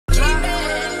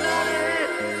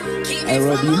Hey,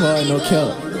 Roby, you hard, no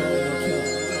cap.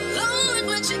 Lord,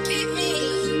 would you keep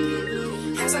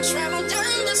me as I travel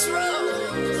down this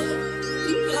road?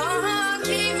 Lord,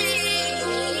 keep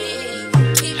me.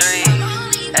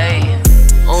 Hey,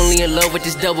 only in love with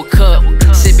this double cup.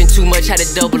 Sippin' too much, had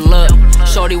to double up.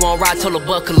 Shorty won't ride, told her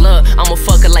buckle up. I'ma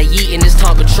fuck her like Yeet in this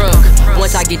Tonka truck.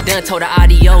 Once I get done, told her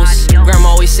adios. Grandma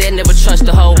always said never trust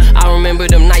a hoe. I remember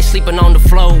them nights sleeping on the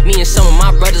floor. Me and some of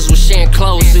my brothers was sharing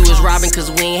clothes. We was robbing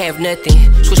cause we ain't have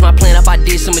nothing. Switch my plan up, I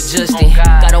did some adjusting.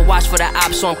 Gotta watch for the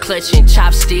ops, so I'm clutching.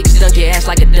 Chopsticks, dunk your ass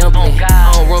like a dumpling.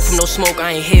 I don't run from no smoke,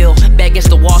 I ain't hell. Back against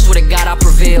the wall, swear to God I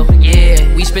prevail.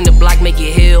 Yeah, we spin the block, make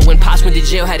it hell. When Pops went to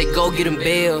jail, had to go get him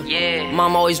bail. Yeah,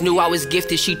 Mom always knew I was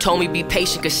gifted. She told me be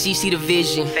patient cause she see the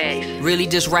vision. Really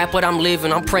just rap what I'm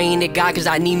living. I'm praying to God cause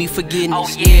I need me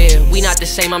forgiveness. Yeah, we not the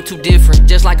same, I'm too different.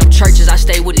 Just like I'm churches, I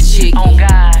stay with a chick.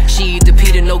 She eat the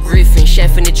Peter, no Griffin.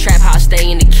 Chef in the trap, how I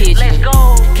stay in the kitchen. Let's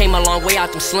go. Came a long way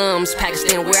out them slums.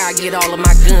 Pakistan where I get all of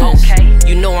my guns.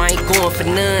 You know I ain't going for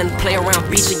none. Play around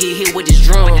beach and get hit with this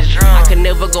drum. I could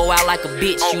never go out like a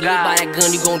bitch. You live by that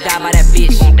gun, you gon' die by that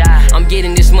bitch. I'm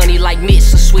getting this money like Mitch.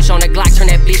 So switch on the Glock, turn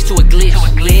that bitch to a glitch.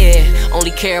 Yeah,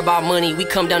 only care about money. We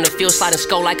come down the field, slide and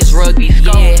skull like it's rugby.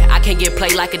 Yeah, I can't get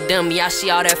played like a dummy. I see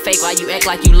all that fake, why you act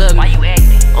like you love me?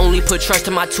 Only put trust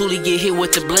in my toolie, get hit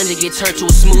with the blender, get turned to a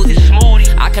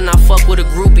smoothie. I cannot fuck with a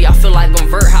groupie, I feel like I'm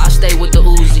Vert, how I stay with the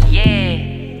Uzi.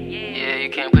 Yeah, you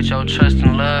can't put your trust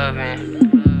and love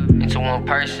into one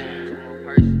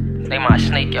person. They might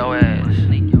snake your ass.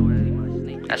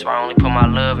 That's why I only put my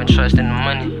love and trust in the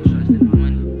money.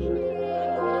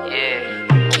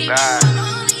 Yeah, God.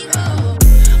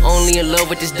 Only in love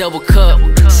with this double cup.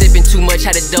 Sippin' too much,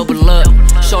 had to double up.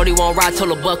 Shorty won't ride,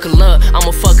 told her buckle up.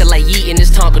 I'ma fuck her like Yeet in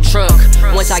this Tonka truck.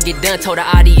 Once I get done, told her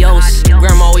adios.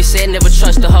 Grandma always said never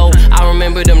trust a hoe. I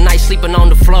remember them nights sleeping on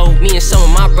the floor. Me and some of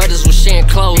my brothers was sharing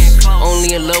clothes.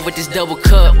 Only in love with this double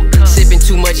cup. Sippin'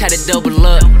 too much, had to double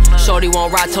up. Shorty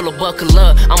won't ride, told her buckle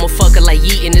up. I'ma fuck her like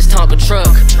Yeet in this Tonka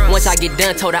truck. Once I get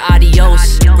done, told her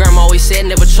adios. Grandma always said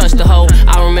never trust a hoe.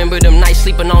 I remember them nights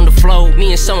sleeping on the floor.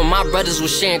 Me and some of my brothers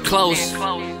was sharing clothes.